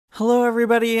Hello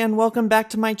everybody and welcome back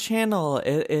to my channel.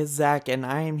 It is Zach and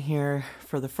I am here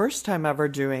for the first time ever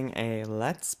doing a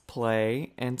Let's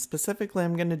Play, and specifically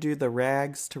I'm going to do the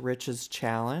Rags to Riches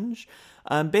challenge.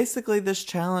 Basically this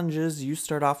challenge is you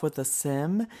start off with a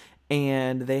sim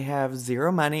and they have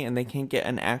zero money and they can't get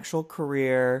an actual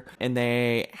career and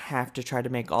they have to try to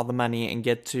make all the money and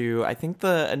get to, I think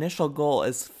the initial goal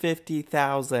is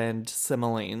 50,000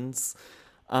 simoleons.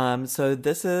 So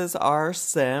this is our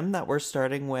sim that we're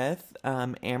starting with,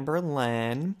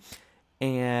 Amberlynn,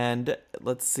 and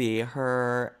let's see,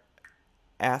 her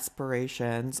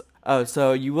aspirations. Oh,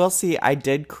 so you will see I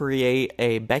did create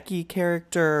a Becky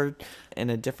character in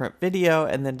a different video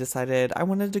and then decided I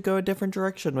wanted to go a different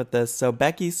direction with this. So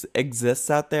Becky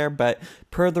exists out there, but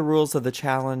per the rules of the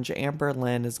challenge,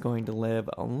 Amberlynn is going to live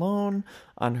alone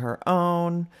on her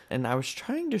own. And I was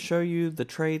trying to show you the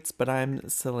traits, but I'm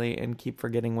silly and keep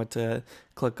forgetting what to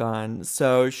click on.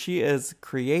 So she is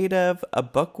creative, a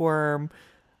bookworm,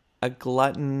 a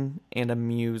glutton, and a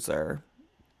muser.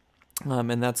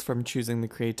 And that's from choosing the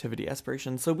creativity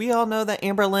aspiration. So we all know that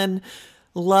Amberlynn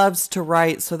loves to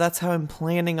write, so that's how I'm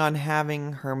planning on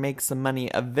having her make some money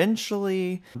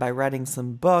eventually by writing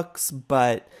some books.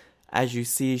 But as you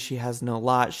see, she has no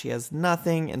lot, she has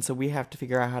nothing, and so we have to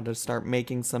figure out how to start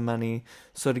making some money.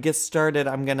 So to get started,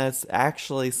 I'm gonna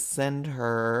actually send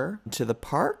her to the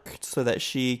park so that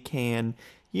she can,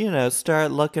 you know,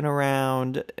 start looking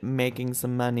around, making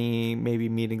some money, maybe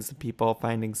meeting some people,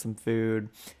 finding some food.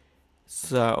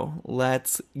 So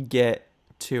let's get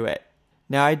to it.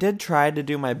 Now I did try to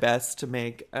do my best to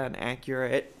make an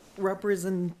accurate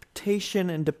representation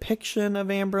and depiction of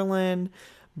Amberlynn,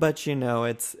 but you know,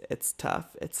 it's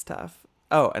tough. It's tough.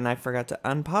 Oh, and I forgot to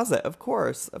unpause it. Of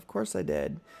course I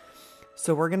did.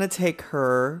 So we're gonna take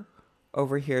her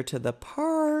over here to the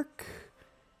park,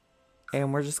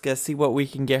 and we're just gonna see what we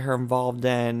can get her involved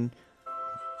in.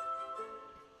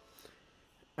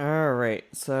 Alright,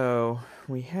 so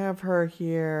we have her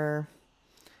here.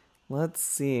 Let's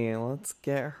see, let's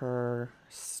get her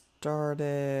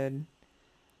started.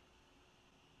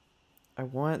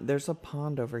 There's a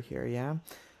pond over here, yeah?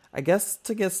 I guess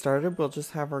to get started, we'll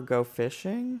just have her go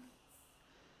fishing.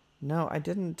 No, I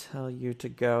didn't tell you to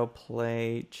go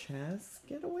play chess.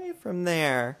 Get away from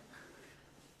there.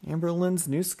 Amberlynn's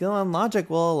new skill in logic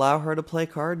will allow her to play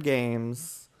card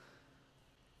games.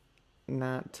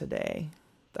 Not today,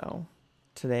 though.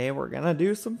 Today we're gonna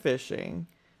do some fishing.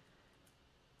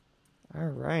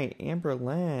 Alright,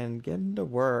 Amberlynn, get into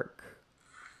work.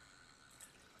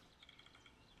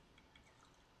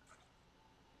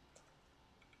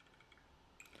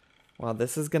 Well,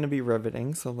 this is going to be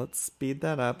riveting, so let's speed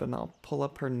that up and I'll pull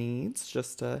up her needs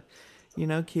just to, you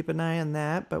know, keep an eye on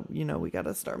that. But, you know, we got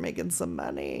to start making some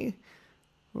money.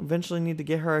 We eventually need to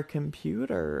get her a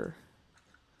computer.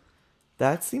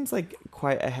 That seems like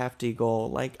quite a hefty goal.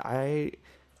 Like, I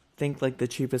think like the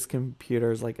cheapest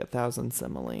computer is like 1,000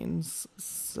 simoleons.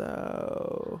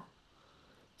 So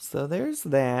there's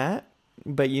that.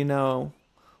 But you know,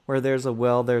 where there's a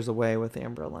will, there's a way with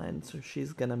Amberlynn. So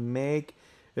she's gonna make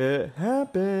it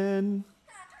happen.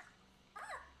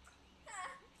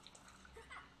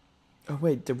 Oh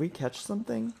wait, did we catch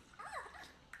something?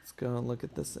 Let's go and look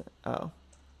at this. Oh.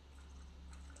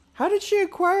 How did she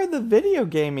acquire the video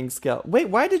gaming skill? Wait,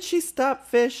 why did she stop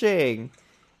fishing?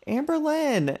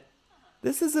 Amberlynn,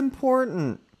 this is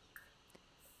important.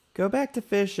 Go back to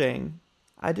fishing.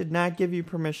 I did not give you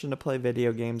permission to play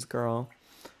video games, girl.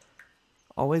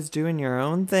 Always doing your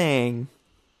own thing.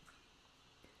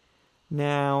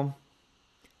 Now,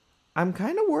 I'm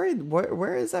kind of worried.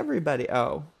 Where is everybody?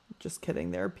 Oh, just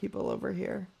kidding. There are people over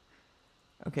here.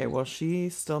 Okay, well, she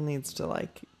still needs to,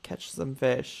 like, catch some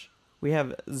fish. We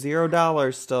have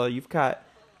 $0 still. You've got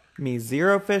me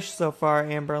 0 fish so far,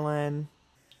 Amberlynn.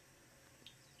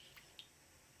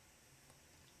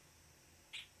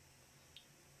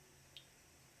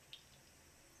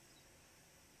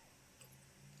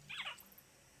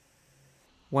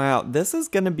 Wow, this is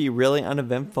going to be really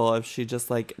uneventful if she just,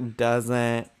 like,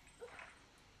 doesn't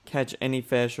catch any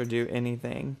fish or do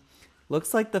anything.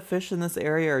 Looks like the fish in this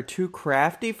area are too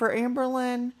crafty for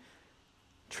Amberlynn.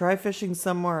 Try fishing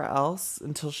somewhere else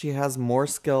until she has more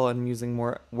skill and using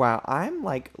more. Wow, I'm,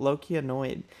 like, low-key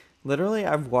annoyed. Literally,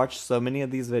 I've watched so many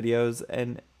of these videos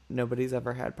and nobody's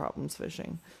ever had problems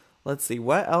fishing. Let's see,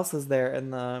 what else is there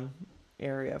in the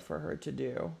area for her to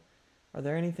do? Are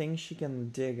there any things she can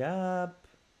dig up?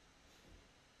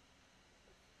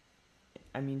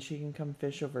 I mean, she can come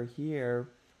fish over here,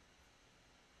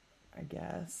 I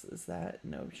guess. Is that?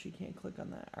 No, she can't click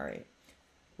on that. All right.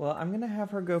 Well, I'm going to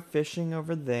have her go fishing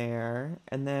over there.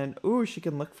 And then, ooh, she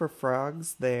can look for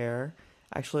frogs there.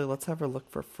 Actually, let's have her look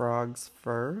for frogs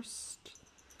first.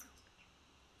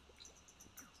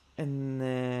 And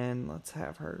then let's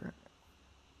have her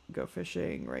go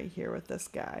fishing right here with this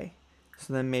guy.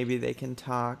 So then maybe they can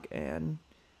talk and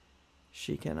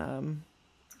she can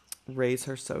raise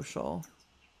her social.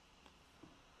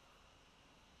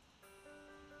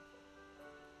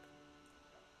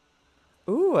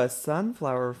 Ooh, a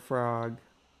sunflower frog.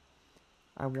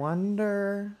 I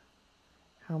wonder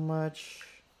how much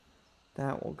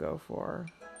that will go for.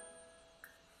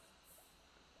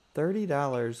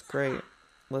 $30. Great.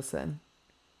 Listen.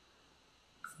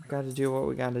 Gotta do what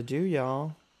we gotta do,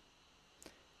 y'all.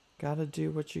 Gotta do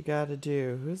what you gotta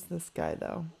do. Who's this guy,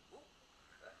 though?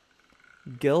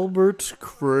 Gilbert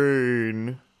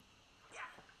Crane.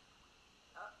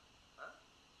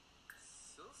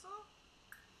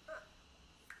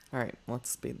 Alright, let's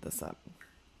speed this up.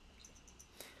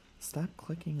 Stop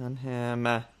clicking on him.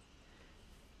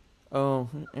 Oh,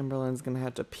 Amberlynn's gonna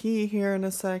have to pee here in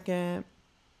a second.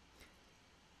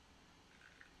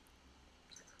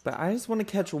 But I just want to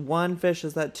catch one fish.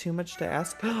 Is that too much to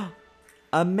ask?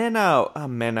 A minnow. A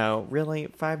minnow. Really?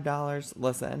 $5?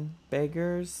 Listen,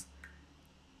 beggars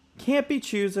can't be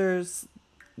choosers.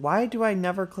 Why do I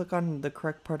never click on the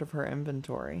correct part of her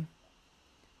inventory?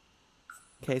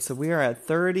 Okay, so we are at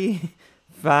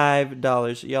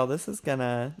 $35. Y'all, this is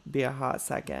gonna be a hot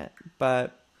second.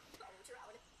 But,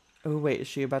 oh wait, is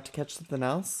she about to catch something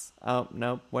else? Oh,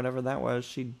 nope, whatever that was.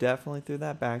 She definitely threw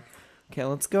that back. Okay,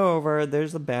 let's go over.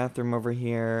 There's a bathroom over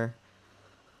here.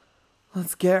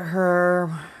 Let's get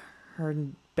her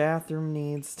bathroom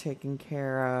needs taken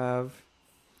care of.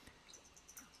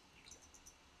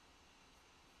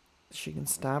 She can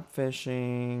stop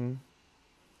fishing.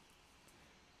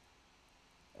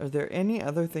 Are there any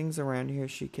other things around here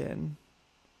she can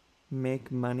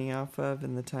make money off of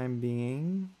in the time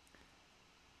being?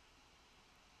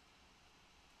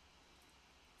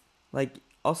 Like,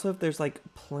 also if there's like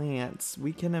plants,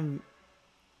 we can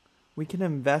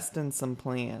invest in some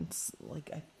plants.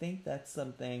 Like, I think that's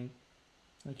something.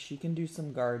 Like, she can do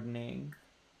some gardening.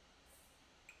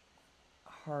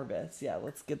 Harvest. Yeah,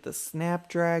 let's get the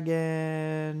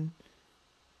snapdragon.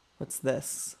 What's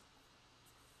this?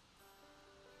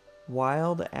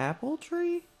 Wild apple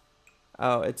tree?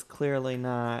 Oh, it's clearly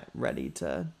not ready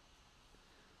to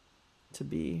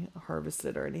be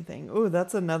harvested or anything. Ooh,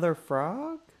 that's another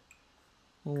frog?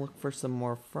 We'll look for some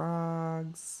more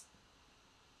frogs.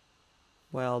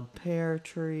 Wild pear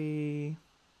tree.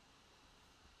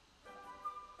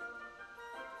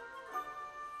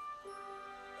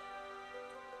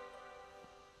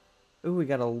 Ooh, we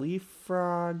got a leaf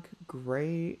frog.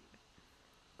 Great.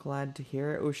 Glad to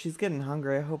hear it. Oh, she's getting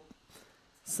hungry. I hope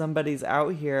somebody's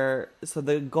out here. So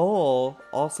the goal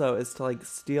also is to like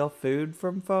steal food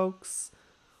from folks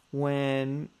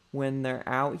when they're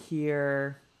out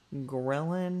here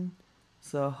grilling.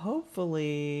 So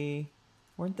hopefully,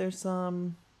 weren't there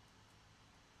some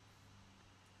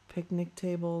picnic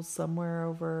tables somewhere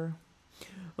over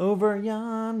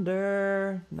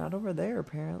yonder? Not over there,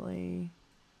 apparently.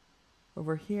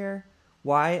 Over here.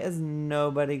 Why is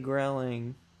nobody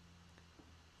grilling?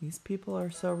 These people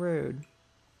are so rude.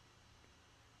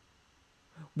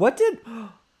 What did...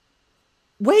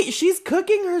 Wait, she's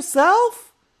cooking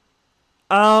herself?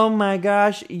 Oh my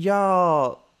gosh,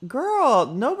 y'all. Girl,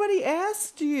 nobody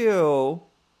asked you.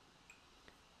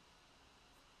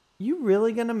 You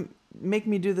really gonna make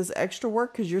me do this extra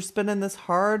work because you're spending this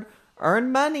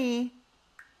hard-earned money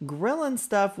grilling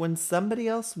stuff when somebody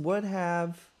else would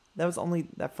have...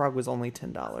 That frog was only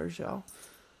 $10, y'all.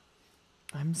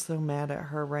 I'm so mad at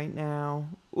her right now.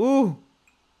 Ooh!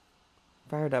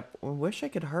 Fired up. I wish I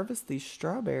could harvest these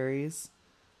strawberries.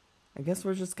 I guess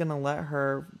we're just gonna let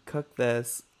her cook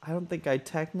this. I don't think I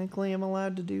technically am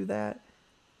allowed to do that.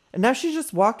 And now she's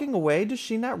just walking away. Does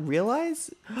she not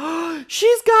realize?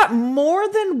 She's got more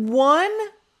than one?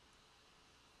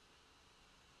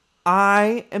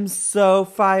 I am so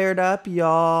fired up,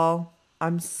 y'all.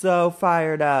 I'm so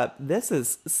fired up. This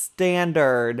is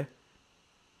standard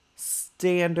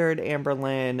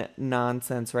Amberlynn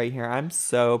nonsense right here. I'm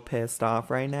so pissed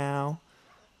off right now.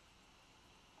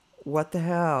 What the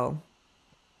hell?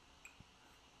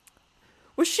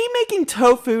 Was she making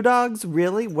tofu dogs?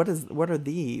 Really? What are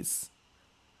these?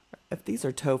 If these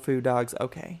are tofu dogs,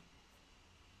 okay.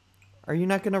 Are you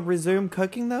not going to resume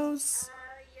cooking those?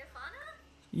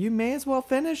 You may as well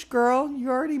finish, girl. You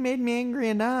already made me angry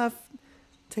enough.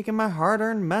 Taking my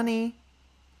hard-earned money.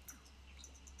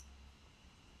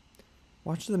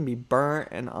 Watch them be burnt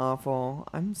and awful.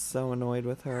 I'm so annoyed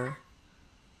with her.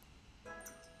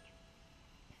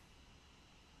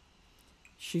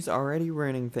 She's already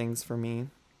ruining things for me.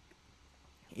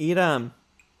 Eat 'em.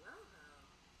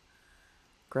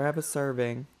 Grab a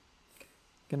serving.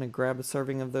 Gonna grab a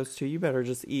serving of those two. You better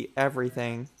just eat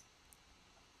everything.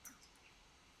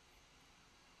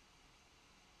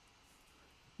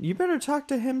 You better talk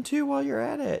to him too while you're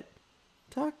at it.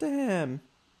 Talk to him.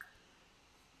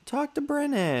 Talk to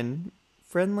Brennan.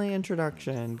 Friendly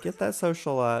introduction. Get that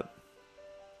social up.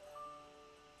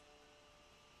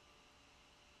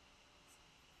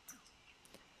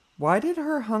 Why did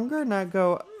her hunger not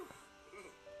go...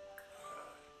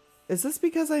 Is this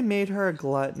because I made her a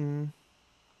glutton?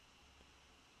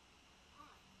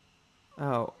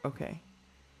 Oh, okay.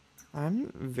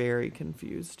 I'm very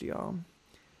confused, y'all.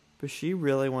 But she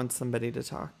really wants somebody to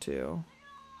talk to.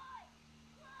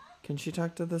 Can she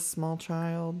talk to this small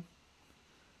child?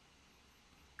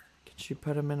 Can she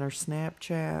put him in her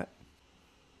Snapchat?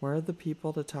 Where are the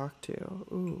people to talk to?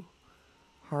 Ooh.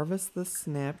 Harvest the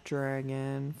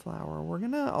snapdragon flower. We're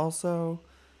gonna also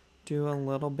do a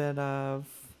little bit of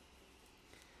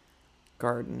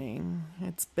gardening.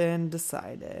 It's been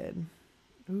decided.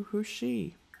 Ooh, who's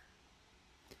she?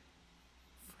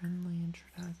 Friendly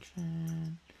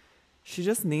introduction. She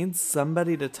just needs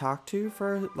somebody to talk to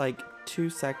for like 2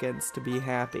 seconds to be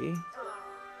happy.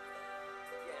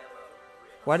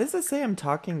 Why does it say I'm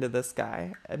talking to this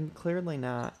guy? I'm clearly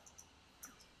not.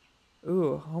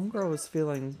 Ooh, homegirl was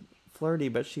feeling flirty,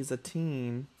 but she's a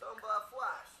teen.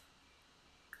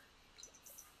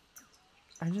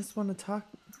 I just want to talk.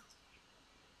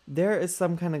 There is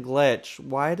some kind of glitch.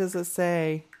 Why does it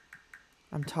say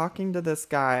I'm talking to this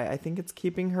guy? I think it's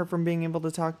keeping her from being able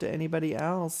to talk to anybody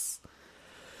else.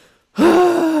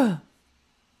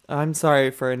 I'm sorry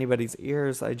for anybody's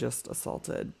ears I just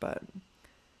assaulted, but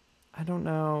I don't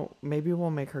know. Maybe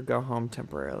we'll make her go home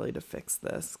temporarily to fix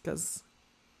this, because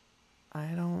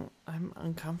I'm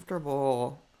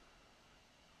uncomfortable.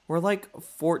 We're like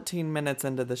 14 minutes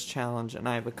into this challenge and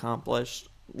I've accomplished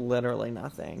literally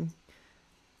nothing.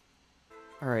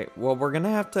 Alright, well, we're gonna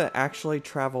have to actually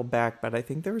travel back, but I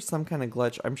think there was some kind of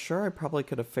glitch. I'm sure I probably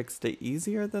could have fixed it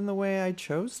easier than the way I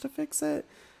chose to fix it,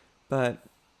 but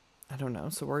I don't know.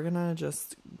 So we're gonna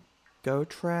just go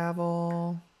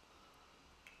travel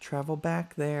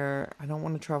back there. I don't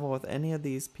want to travel with any of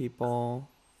these people.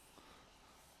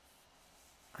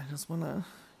 I just want to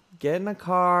get in a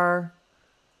car,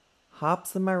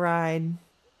 hops in my ride,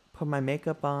 put my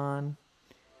makeup on.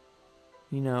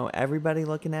 You know, everybody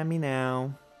looking at me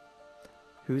now.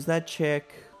 Who's that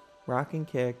chick? Rockin'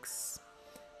 kicks.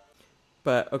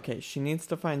 But, okay, she needs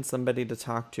to find somebody to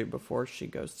talk to before she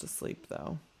goes to sleep,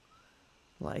 though.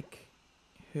 Like,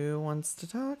 who wants to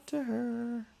talk to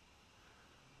her?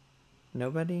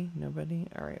 Nobody? Nobody?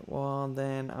 Alright, well,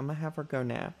 then I'm gonna have her go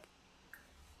nap.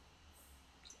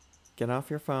 Get off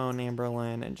your phone,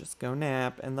 Amberlynn, and just go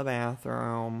nap in the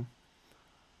bathroom.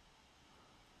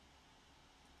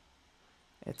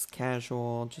 It's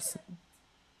casual, just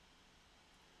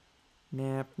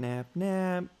nap, nap,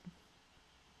 nap.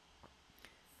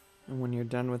 And when you're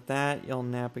done with that, you'll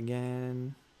nap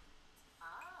again.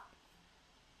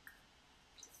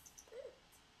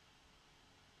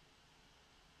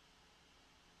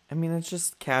 I mean, it's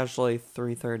just casually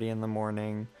 3:30 in the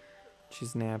morning.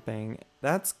 She's napping.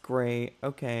 That's great.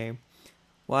 Okay.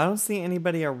 Well, I don't see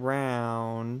anybody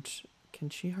around. Can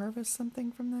she harvest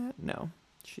something from that? No,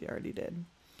 she already did.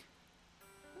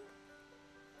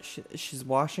 She's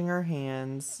washing her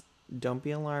hands. Don't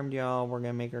be alarmed, y'all. We're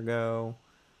gonna make her go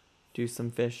do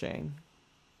some fishing,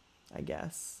 I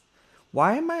guess.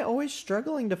 Why am I always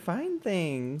struggling to find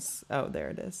things? Oh, there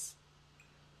it is.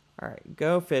 Alright,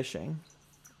 go fishing.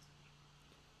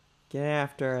 Get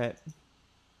after it.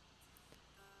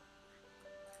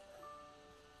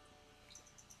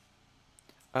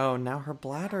 Oh, now her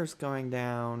bladder's going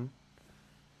down.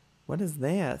 What is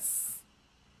this?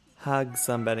 Hug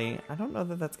somebody. I don't know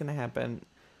that that's gonna happen.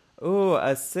 Ooh,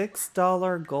 a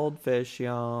 $6 goldfish,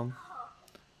 y'all.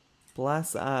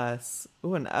 Bless us.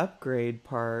 Ooh, an upgrade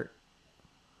part.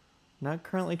 Not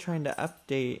currently trying to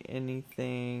update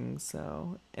anything,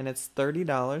 so... And it's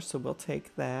 $30, so we'll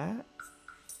take that.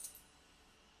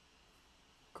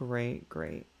 Great,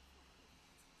 great.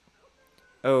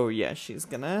 Oh, yeah, she's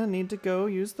gonna need to go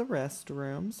use the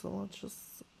restroom, so let's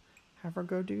just have her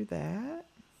go do that.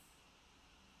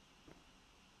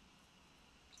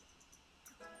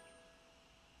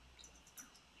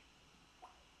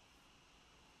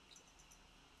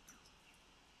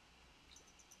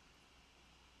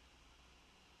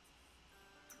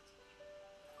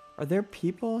 Are there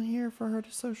people here for her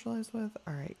to socialize with?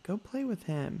 Alright, go play with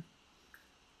him.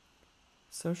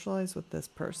 Socialize with this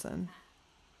person.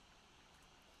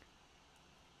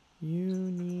 You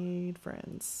need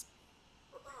friends.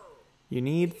 You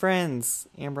need friends.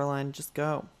 Amberlynn, just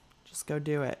go. Just go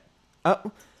do it.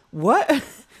 Oh, what?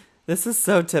 This is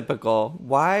so typical.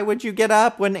 Why would you get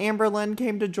up when Amberlynn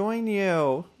came to join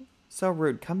you? So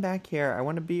rude. Come back here. I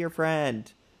want to be your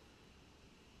friend.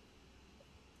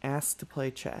 Ask to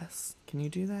play chess. Can you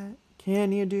do that?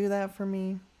 Can you do that for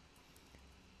me?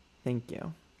 Thank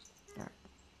you. All right.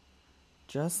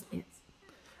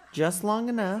 Just long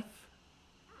enough.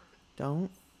 Don't.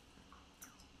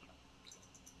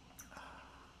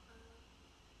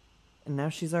 And now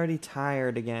she's already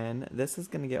tired again. This is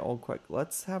going to get old quick.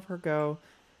 Let's have her go.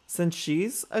 Since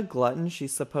she's a glutton, she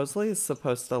supposedly is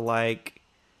supposed to like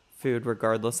food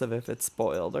regardless of if it's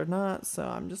spoiled or not. So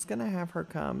I'm just going to have her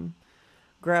come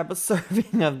grab a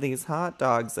serving of these hot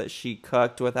dogs that she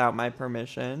cooked without my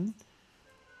permission.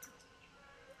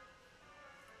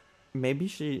 Maybe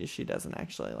she doesn't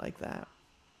actually like that.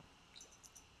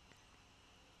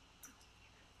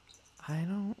 I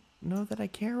don't know that I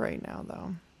care right now,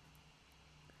 though.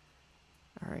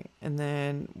 All right, and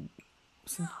then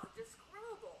since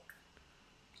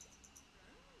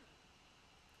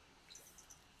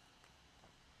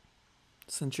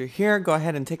you're here, go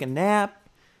ahead and take a nap.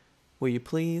 Will you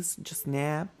please just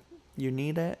nap? You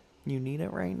need it. You need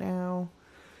it right now.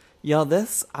 Yo,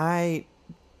 this, I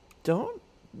don't,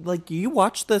 like, you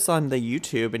watch this on the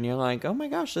YouTube and you're like, oh my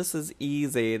gosh, this is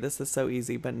easy. This is so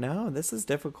easy. But no, this is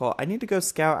difficult. I need to go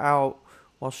scout out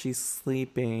while she's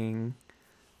sleeping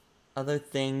other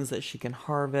things that she can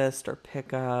harvest or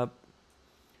pick up.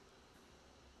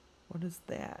 What is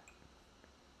that?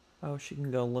 Oh, she can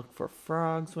go look for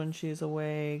frogs when she's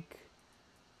awake.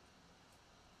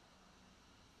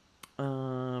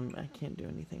 I can't do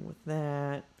anything with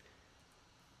that.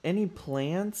 Any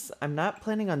plants? I'm not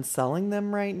planning on selling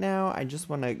them right now. I just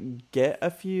want to get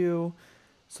a few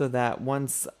so that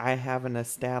once I have an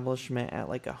establishment at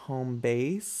like a home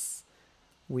base,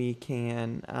 we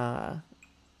can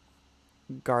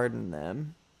garden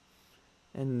them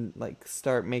and like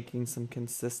start making some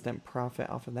consistent profit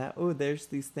off of that. Oh, there's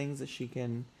these things that she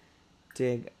can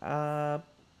dig up.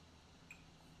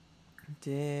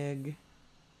 Dig.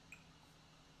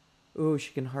 Ooh,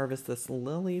 she can harvest this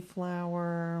lily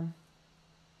flower.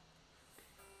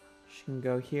 She can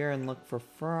go here and look for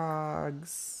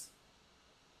frogs.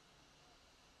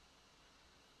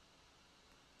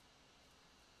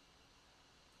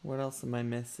 What else am I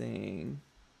missing?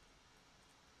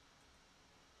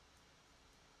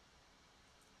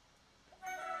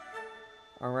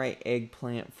 Alright,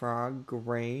 eggplant frog,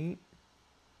 great.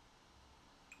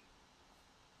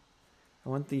 I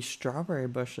want these strawberry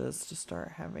bushes to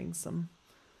start having some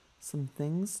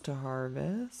things to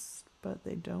harvest, but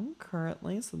they don't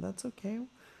currently, so that's okay.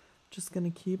 Just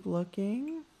gonna keep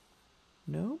looking.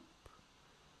 Nope.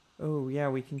 Oh yeah,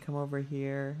 we can come over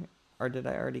here. Or did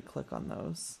I already click on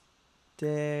those?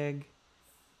 Dig.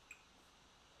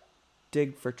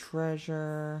 Dig for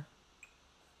treasure.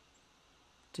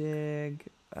 Dig.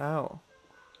 Oh.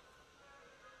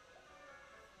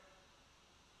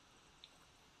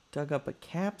 Dug up a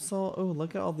capsule. Oh,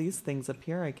 look at all these things up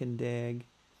here I can dig.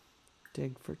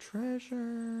 Dig for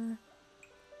treasure.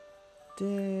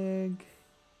 Dig.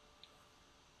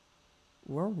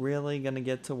 We're really gonna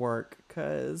get to work,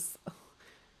 cause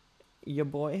your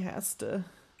boy has to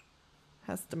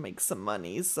make some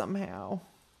money somehow.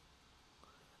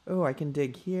 Oh, I can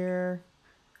dig here.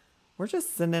 We're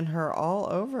just sending her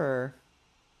all over.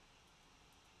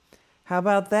 How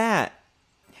about that?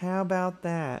 How about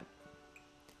that?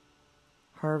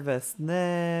 Harvest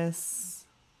this.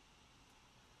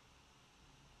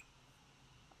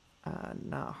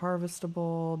 Not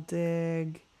harvestable.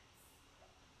 Dig.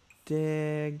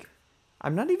 Dig.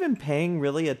 I'm not even paying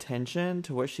really attention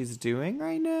to what she's doing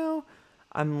right now.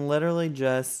 I'm literally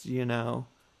just, you know,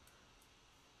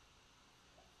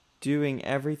 doing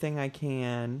everything I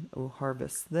can. Oh,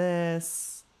 harvest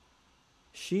this.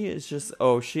 She is just,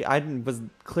 I was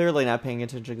clearly not paying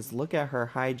attention because look at her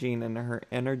hygiene and her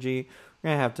energy.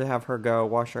 We're going to have her go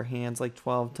wash her hands like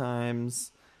 12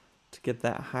 times to get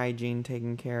that hygiene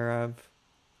taken care of.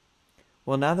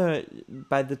 Well, now that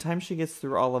by the time she gets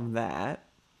through all of that,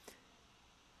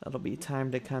 it'll be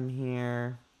time to come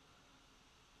here,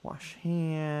 wash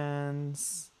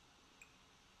hands.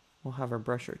 We'll have her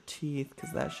brush her teeth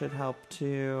because that should help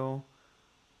too.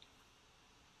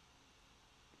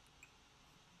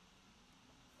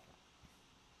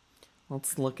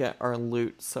 Let's look at our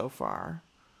loot so far.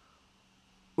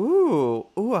 Ooh,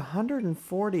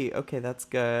 140. Okay, that's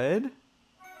good.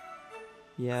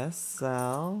 Yes,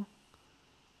 sell.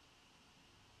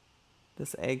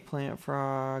 This eggplant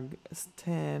frog is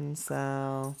 10,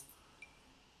 sell.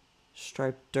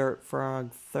 Striped dirt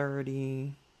frog,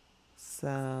 30.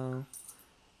 Sell.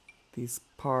 These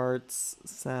parts,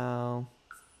 sell.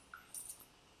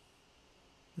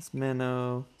 This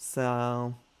minnow,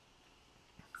 sell.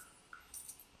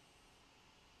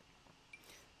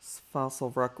 This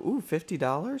fossil rock, ooh,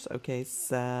 $50. Okay,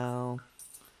 sell.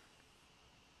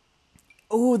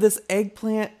 Oh, this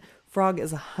eggplant frog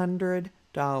is $100.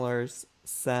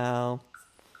 Sell.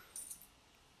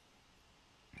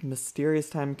 Mysterious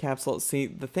time capsule. See,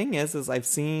 the thing is I've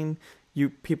seen you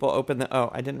people open the...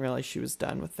 Oh, I didn't realize she was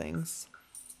done with things.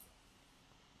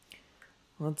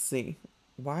 Let's see.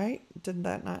 Why did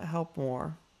that not help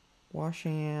more? Wash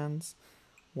hands.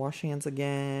 Wash hands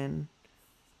again.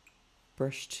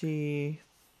 Brush teeth.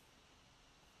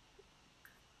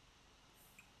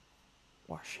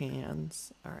 Wash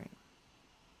hands. All right.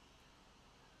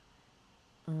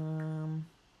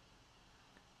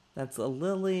 That's a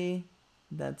lily.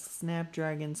 That's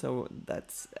Snapdragon, so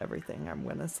that's everything I'm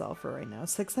going to sell for right now.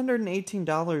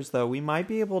 $618 though. We might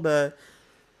be able to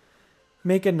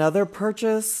make another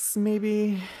purchase,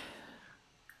 maybe.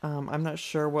 I'm not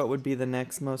sure what would be the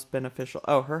next most beneficial.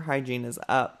 Oh, her hygiene is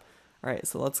up. All right,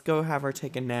 so let's go have her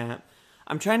take a nap.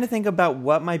 I'm trying to think about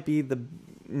what might be the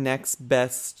next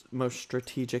best, most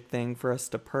strategic thing for us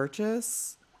to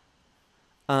purchase.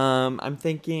 I'm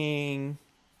thinking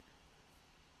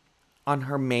on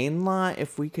her main lot,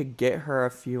 if we could get her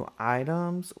a few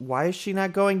items. Why is she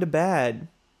not going to bed?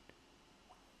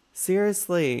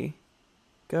 Seriously.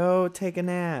 Go take a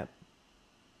nap.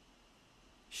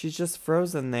 She's just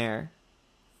frozen there.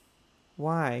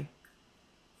 Why?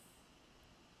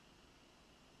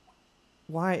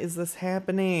 Why is this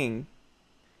happening?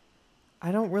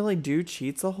 I don't really do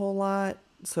cheats a whole lot.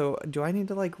 So do I need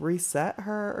to like reset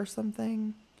her or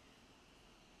something?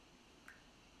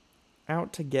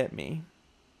 Out to get me.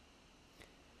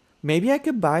 Maybe I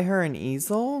could buy her an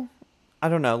easel? I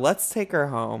don't know. Let's take her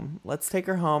home. Let's take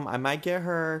her home. I might get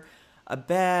her a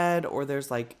bed, or there's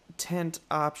like tent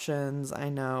options. I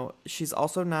know. She's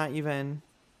also not even...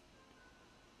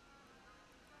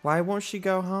 Why won't she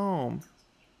go home?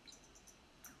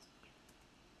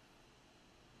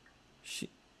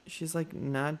 She's like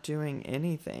not doing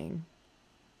anything.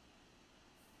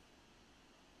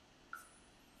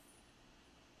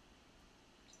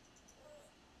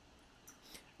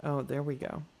 Oh, there we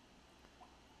go.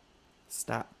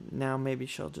 Stop. Now maybe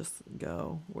she'll just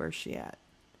go. Where's she at?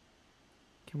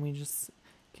 Can you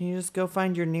just go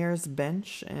find your nearest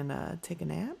bench and take a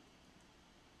nap?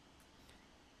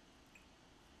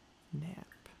 Nap.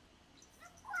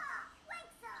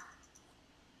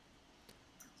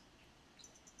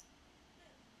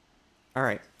 All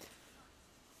right.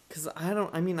 Because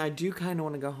I do kind of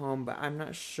want to go home, but I'm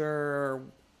not sure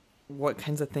what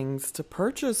kinds of things to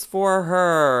purchase for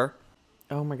her.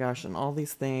 Oh my gosh, and all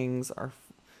these things are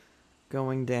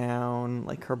going down,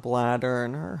 like her bladder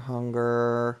and her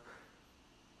hunger.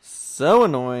 So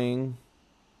annoying.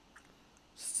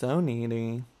 So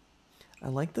needy. I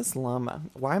like this llama.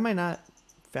 Why am I not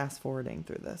fast forwarding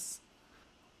through this?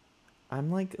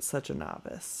 I'm like such a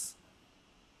novice.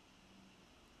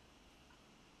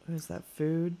 What is that,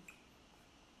 food?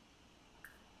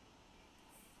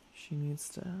 She needs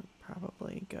to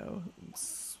probably go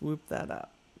swoop that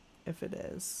up, if it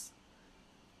is.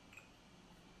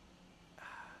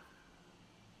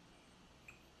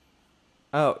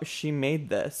 Oh, she made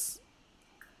this.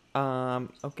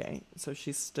 Okay, so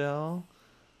she's still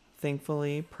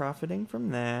thankfully profiting from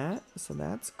that, so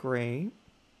that's great.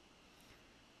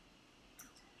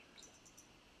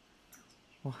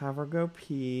 We'll have her go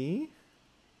pee.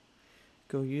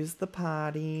 Go use the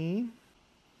potty.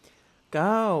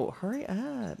 Go! Hurry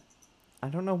up! I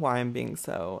don't know why I'm being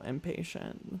so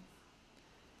impatient.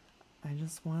 I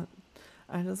just want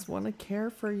to care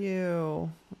for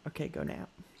you. Okay, go nap.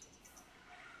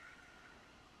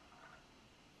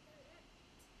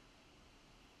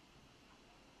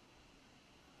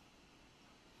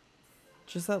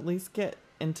 Just at least get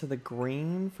into the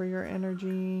green for your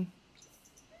energy.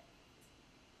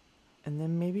 And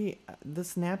then maybe the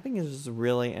snapping is just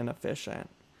really inefficient.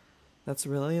 That's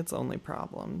really its only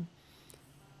problem.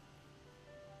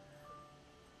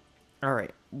 All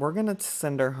right, we're going to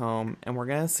send her home, and we're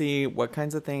going to see what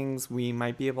kinds of things we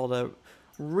might be able to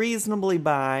reasonably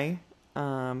buy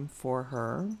for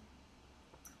her.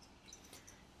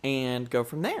 And go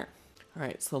from there. All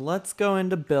right, so let's go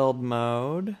into build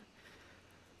mode.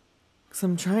 So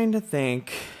I'm trying to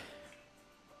think.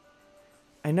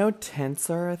 I know tents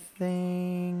are a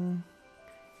thing.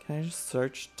 Can I just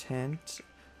search tent?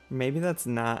 Maybe that's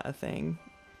not a thing.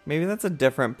 Maybe that's a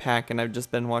different pack and I've just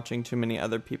been watching too many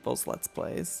other people's Let's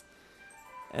Plays.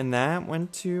 And that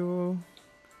went to...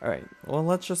 Alright, well,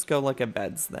 let's just go look at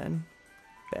beds then.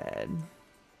 Bed.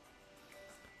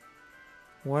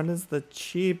 What is the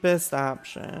cheapest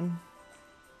option?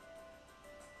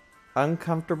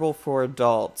 Uncomfortable for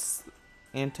adults.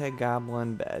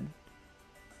 Anti-goblin bed.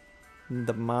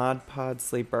 The Mod Pod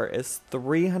Sleeper is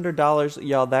 $300.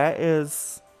 Y'all, that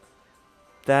is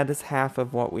half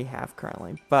of what we have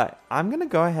currently. But I'm going to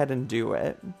go ahead and do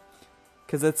it.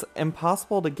 Because it's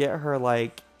impossible to get her,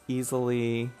 like,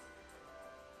 easily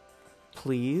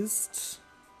pleased.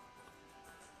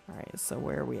 Alright, so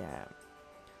where are we at?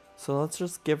 So let's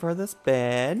just give her this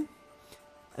bed.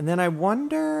 And then I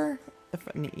wonder if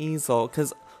an easel,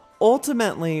 because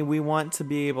ultimately we want to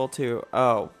be able to,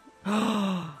 oh.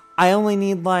 I only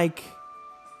need like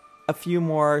a few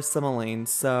more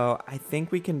simoleons, so I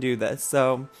think we can do this.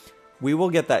 So we will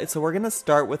get that. So we're going to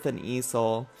start with an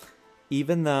easel,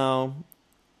 even though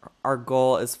our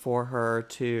goal is for her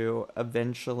to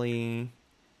eventually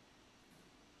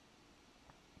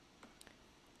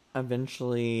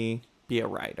be a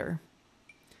writer.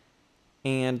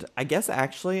 And I guess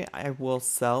actually I will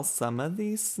sell some of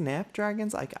these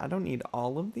snapdragons. Like, I don't need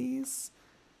all of these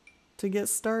to get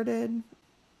started.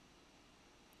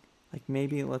 Like,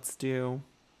 maybe let's do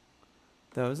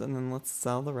those and then let's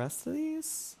sell the rest of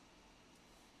these.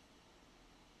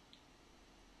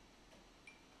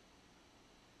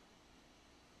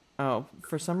 Oh,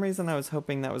 for some reason I was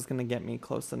hoping that was going to get me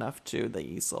close enough to the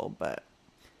easel, but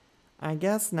I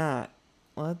guess not.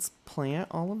 Let's plant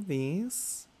all of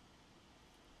these.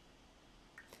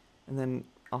 And then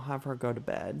I'll have her go to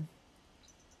bed.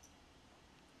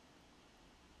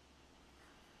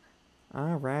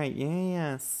 Alright,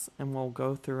 yes. And we'll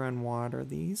go through and water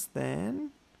these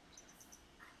then.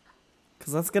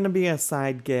 Because that's going to be a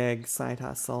side gig, side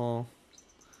hustle.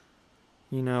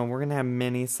 You know, we're going to have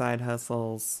many side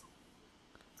hustles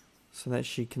so that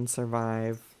she can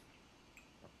survive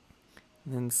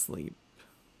and then sleep.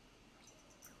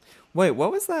 Wait,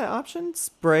 what was that option?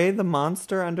 Spray the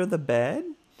monster under the bed?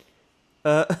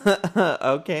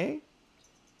 Okay.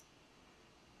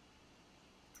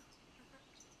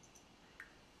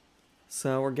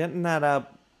 So we're getting that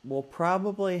up. We'll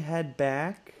probably head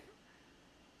back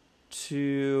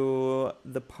to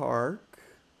the park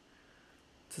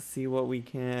to see what we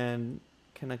can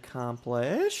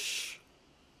accomplish.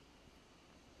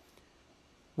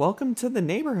 Welcome to the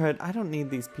neighborhood. I don't need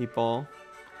these people.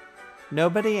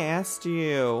 Nobody asked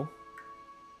you.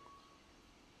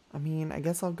 I mean, I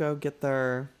guess I'll go get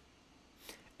their...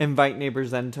 Invite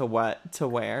neighbors into what? To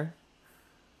where?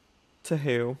 To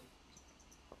who?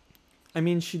 I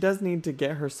mean, she does need to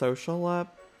get her social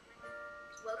up.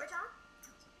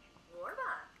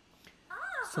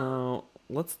 So,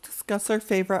 let's discuss our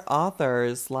favorite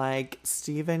authors, like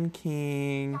Stephen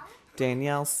King,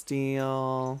 Danielle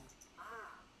Steele.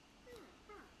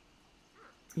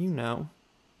 You know.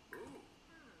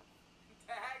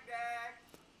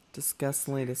 Discuss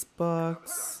latest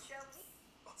books.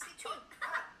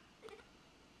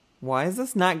 Why is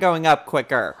this not going up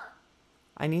quicker?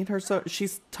 I need her so...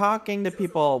 She's talking to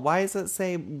people. Why does it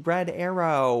say red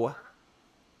arrow?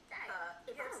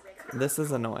 This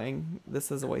is annoying.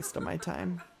 This is a waste of my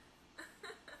time.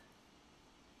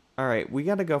 Alright, we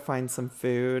gotta go find some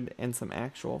food and some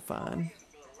actual fun.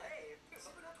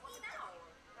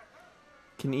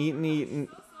 Can eat and eat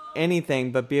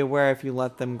anything, but be aware if you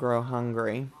let them grow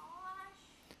hungry.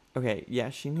 Okay, yeah,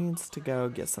 she needs to go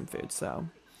get some food, so...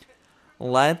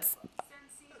 Let's...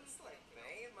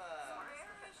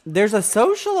 There's a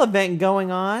social event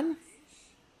going on?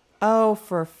 Oh,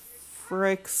 for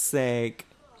frick's sake.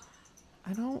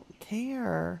 I don't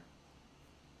care.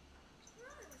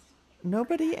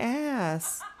 Nobody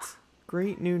asked.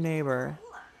 Great new neighbor.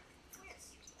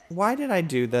 Why did I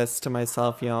do this to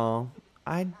myself, y'all?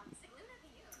 I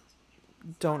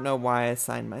don't know why I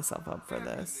signed myself up for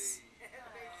this.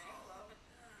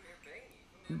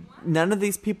 None of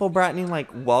these people brought any, like,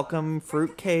 welcome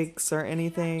fruitcakes or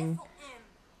anything.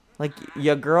 Like,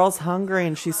 your girl's hungry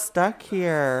and she's stuck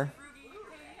here.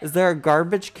 Is there a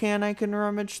garbage can I can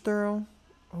rummage through?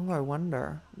 Oh, I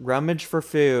wonder. Rummage for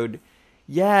food.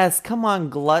 Yes, come on,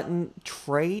 glutton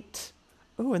trait.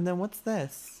 Oh, and then what's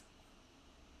this?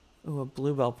 Oh, a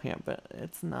bluebell plant, but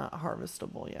it's not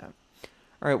harvestable yet.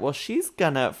 Alright, well, she's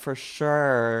gonna for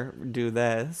sure do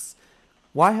this.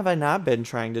 Why have I not been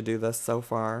trying to do this so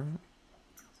far?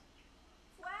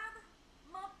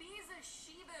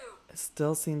 It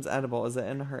still seems edible. Is it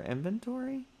in her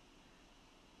inventory?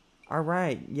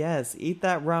 Alright, yes, eat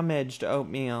that rummaged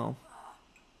oatmeal.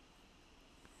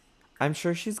 I'm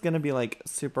sure she's gonna be like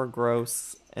super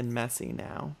gross and messy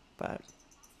now, but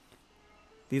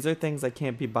These are things I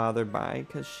can't be bothered by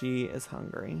because she is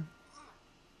hungry.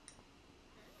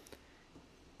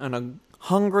 And a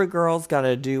hungry girl's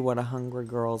gotta do what a hungry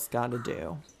girl's gotta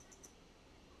do.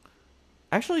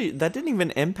 Actually, that didn't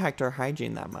even impact her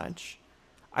hygiene that much.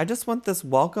 I just want this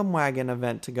welcome wagon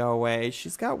event to go away.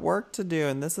 She's got work to do,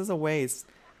 and this is a waste.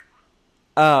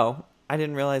 Oh, I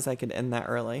didn't realize I could end that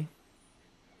early.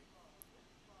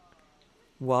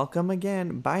 Welcome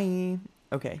again. Bye.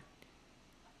 Okay.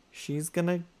 She's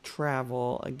gonna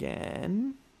travel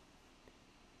again.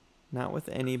 Not with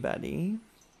anybody.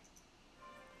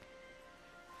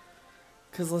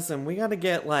 Because, listen, we gotta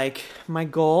get, like, my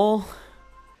goal...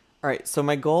 Alright, so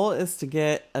my goal is to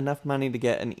get enough money to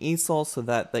get an easel so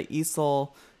that the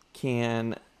easel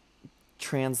can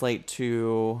translate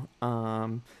to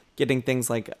getting things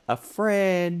like a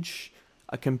fridge,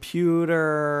 a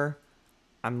computer.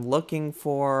 I'm looking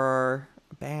for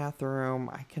a bathroom.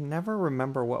 I can never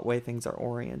remember what way things are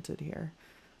oriented here.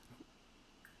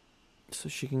 So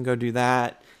she can go do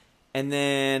that. And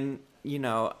then, you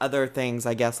know, other things,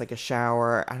 I guess, like a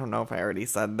shower. I don't know if I already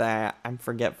said that. I'm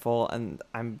forgetful and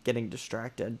I'm getting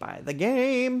distracted by the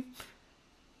game.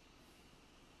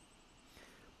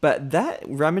 But that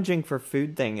rummaging for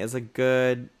food thing is a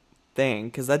good thing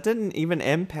because that didn't even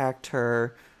impact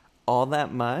her all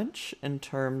that much in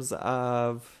terms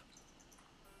of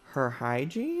her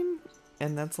hygiene.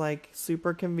 And that's like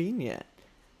super convenient.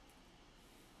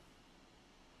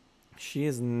 She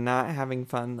is not having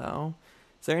fun though.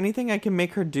 Is there anything I can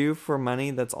make her do for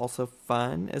money that's also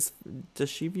fun? Does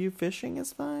she view fishing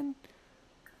as fun?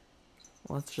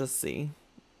 Let's just see.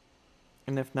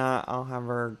 And if not, I'll have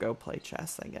her go play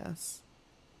chess, I guess.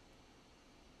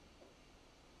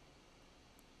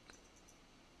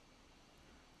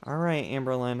 Alright,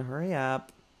 Amberlynn, hurry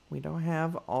up. We don't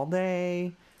have all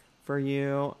day for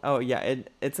you. Oh, yeah,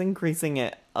 it's increasing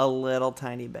it a little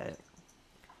tiny bit.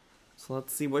 So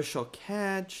let's see what she'll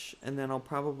catch, and then I'll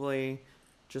probably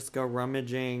just go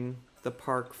rummaging the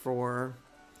park for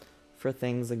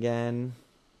things again.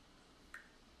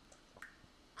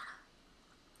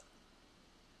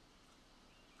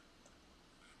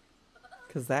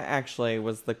 Because that actually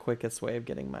was the quickest way of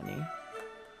getting money.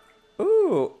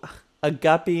 Ooh, a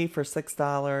guppy for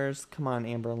 $6. Come on,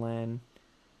 Amberlynn.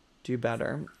 Do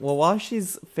better. Well, while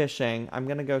she's fishing, I'm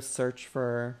going to go search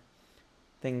for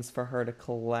things for her to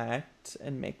collect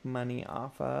and make money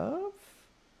off of.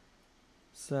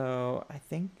 So I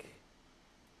think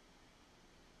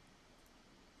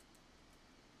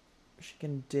she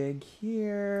can dig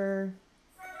here.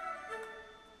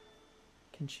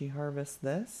 Can she harvest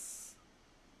this?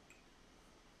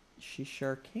 She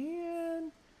sure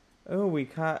can. Oh, we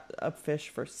caught a fish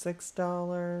for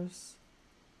 $6.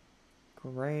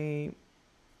 Great.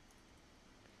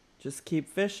 Just keep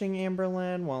fishing,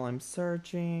 Amberlynn, while I'm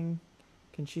searching.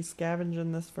 Can she scavenge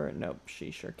in this for it? Nope,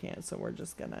 she sure can't, so we're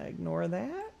just gonna ignore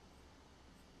that.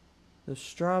 The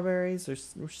strawberries,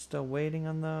 we're still waiting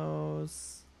on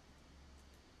those.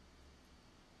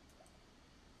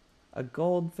 A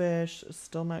goldfish,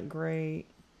 still not great.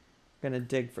 Gonna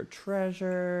dig for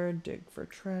treasure, dig for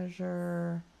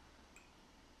treasure.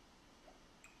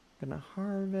 Gonna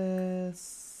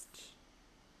harvest.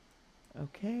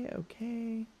 Okay,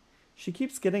 okay. She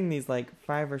keeps getting these like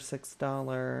 $5 or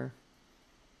 $6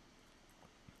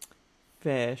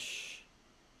 fish.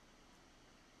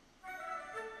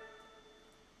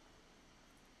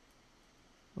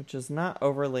 Which is not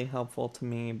overly helpful to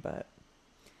me, but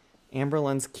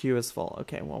Amberlynn's queue is full.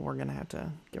 Okay, well, we're gonna have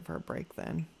to give her a break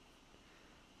then.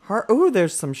 Oh,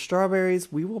 there's some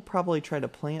strawberries. We will probably try to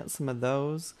plant some of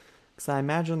those because I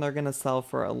imagine they're gonna sell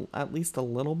for at least a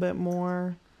little bit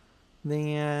more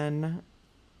than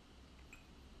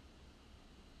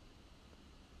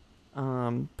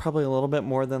probably a little bit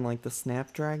more than like the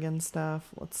Snapdragon stuff.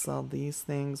 Let's sell these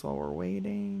things while we're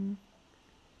waiting.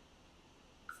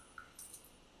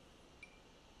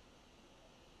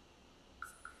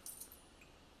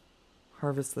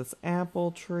 Harvest this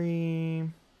apple tree.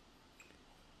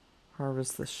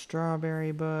 Harvest the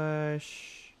strawberry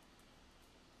bush.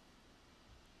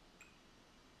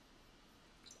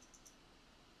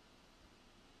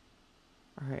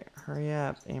 Alright, hurry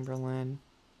up, Amberlynn.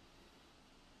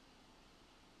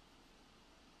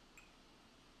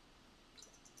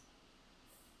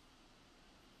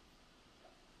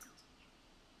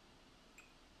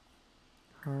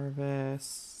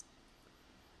 Harvest.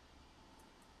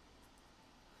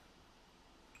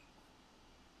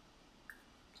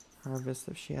 Harvest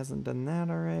if she hasn't done that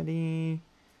already.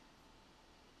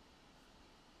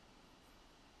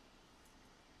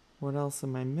 What else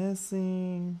am I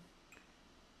missing?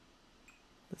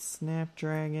 The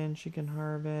snapdragon she can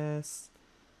harvest.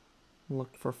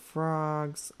 Look for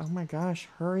frogs. Oh my gosh,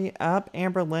 hurry up,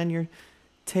 Amberlynn. You're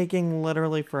taking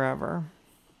literally forever.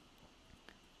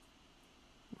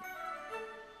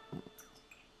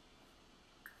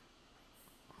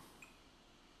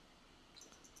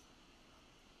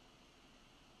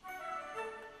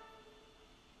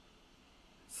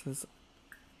 This is...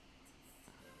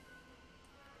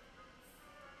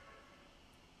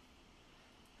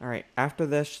 Alright, after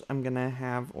this, I'm gonna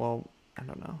have, well, I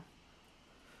don't know.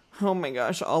 Oh my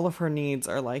gosh, all of her needs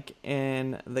are like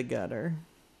in the gutter.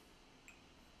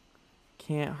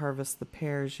 Can't harvest the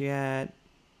pears yet.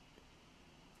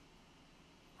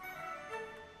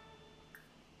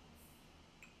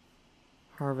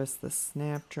 Harvest the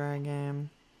snapdragon.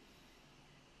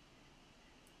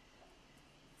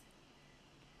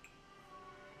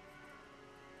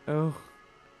 Oh,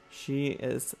 she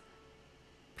is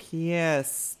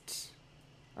pissed.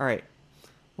 Alright,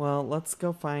 well, let's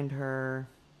go find her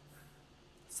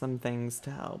some things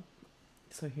to help.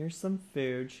 So here's some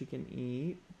food she can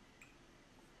eat.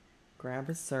 Grab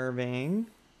a serving.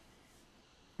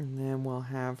 And then we'll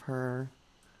have her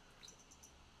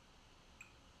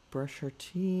brush her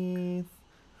teeth,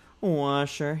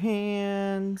 wash her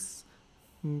hands,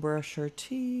 brush her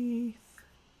teeth.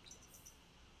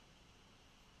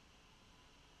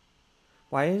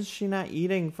 Why is she not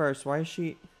eating first? Why is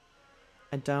she...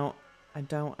 I don't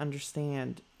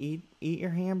understand. Eat your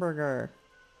hamburger.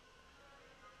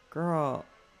 Girl.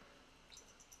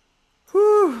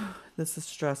 Whew. This is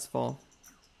stressful.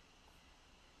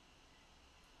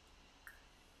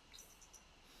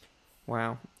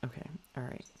 Wow. Okay.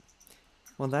 Alright.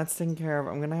 Well, that's taken care of.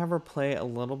 I'm going to have her play a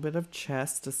little bit of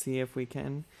chess to see if we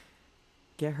can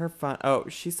get her fun. Oh,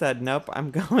 she said, nope,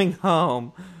 I'm going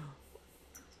home.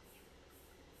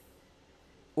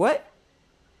 What?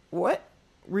 What?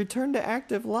 Return to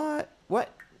active lot?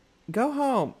 What? Go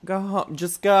home. Go home.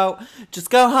 Just go. Just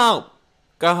go home.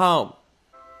 Go home.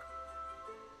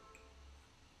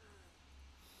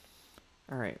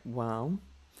 Alright, well,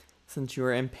 since you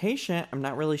were impatient, I'm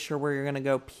not really sure where you're going to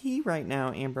go pee right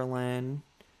now, Amberlynn.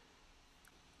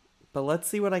 But let's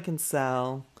see what I can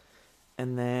sell.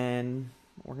 And then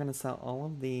we're going to sell all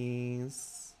of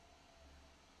these.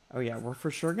 Oh yeah, we're for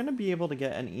sure going to be able to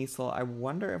get an easel. I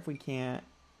wonder if we can't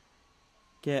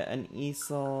get an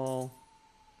easel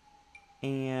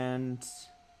and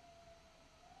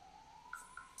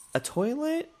a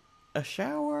toilet, a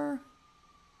shower,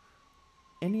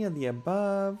 any of the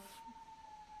above.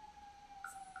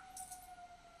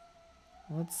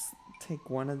 Let's take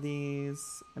one of these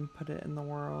and put it in the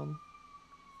world.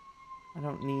 I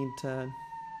don't need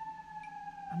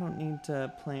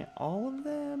to plant all of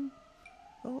them.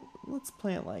 Well, let's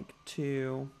plant like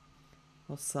 2.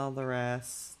 We'll sell the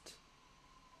rest.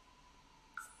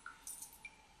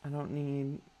 I don't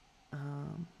need,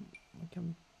 we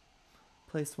can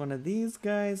place one of these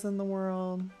guys in the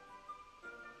world.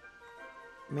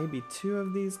 Maybe 2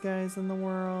 of these guys in the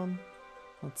world.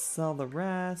 Let's sell the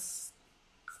rest.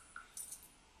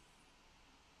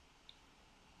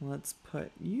 Let's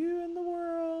put you in the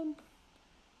world.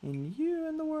 And you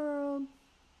in the world.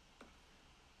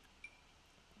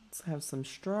 Let's have some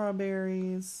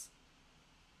strawberries.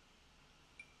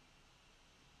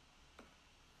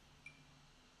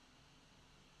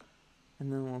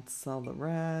 And then let's sell the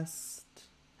rest.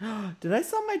 Did I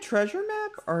sell my treasure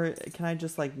map? Or can I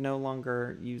just like no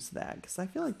longer use that? Because I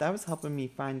feel like that was helping me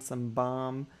find some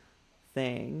bomb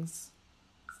things.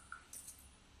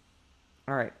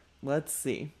 Alright, let's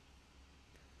see.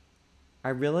 I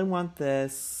really want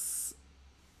this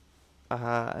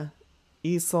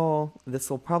easel.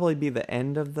 This will probably be the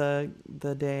end of the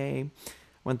day.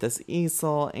 I want this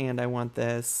easel and I want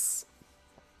this...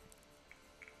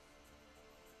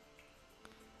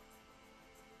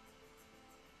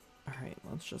 Alright,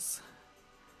 let's just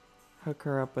hook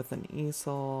her up with an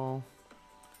easel.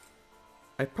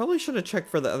 I probably should have checked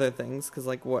for the other things, because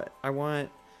like what I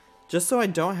want, just so I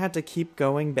don't have to keep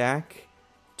going back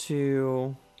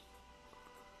to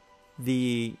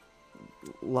the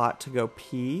lot to go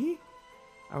pee.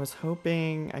 I was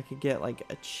hoping I could get like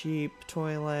a cheap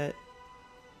toilet.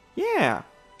 Yeah.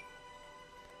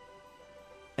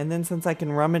 And then since I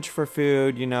can rummage for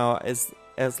food, you know, is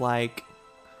like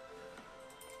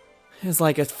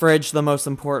a fridge the most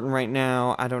important right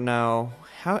now? I don't know.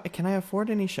 How can I afford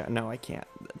any shower? No, I can't.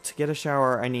 To get a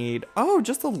shower, I need, oh,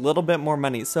 just a little bit more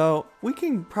money. So we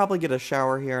can probably get a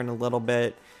shower here in a little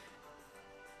bit.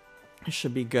 It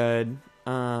should be good.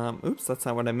 Oops, that's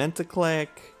not what I meant to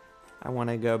click. I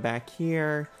want to go back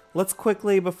here. Let's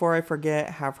quickly, before I forget,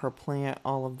 have her plant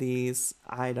all of these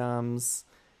items.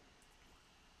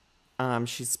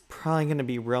 She's probably going to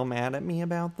be real mad at me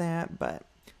about that, but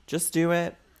just do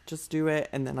it. Just do it.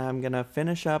 And then I'm going to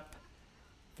finish up.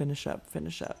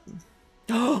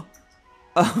 Oh,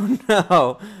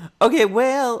 no. Okay,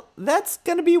 well, that's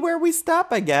going to be where we stop,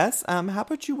 I guess. How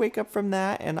about you wake up from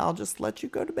that and I'll just let you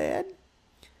go to bed?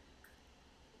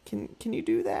 Can you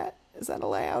do that? Is that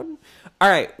allowed? All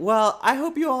right. Well, I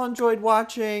hope you all enjoyed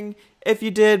watching. If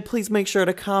you did, please make sure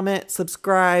to comment,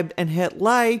 subscribe, and hit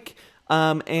like.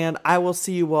 And I will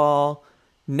see you all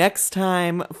next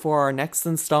time for our next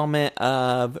installment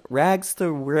of Rags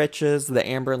to Riches, the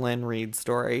Amberlynn Reid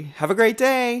story. Have a great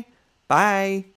day. Bye.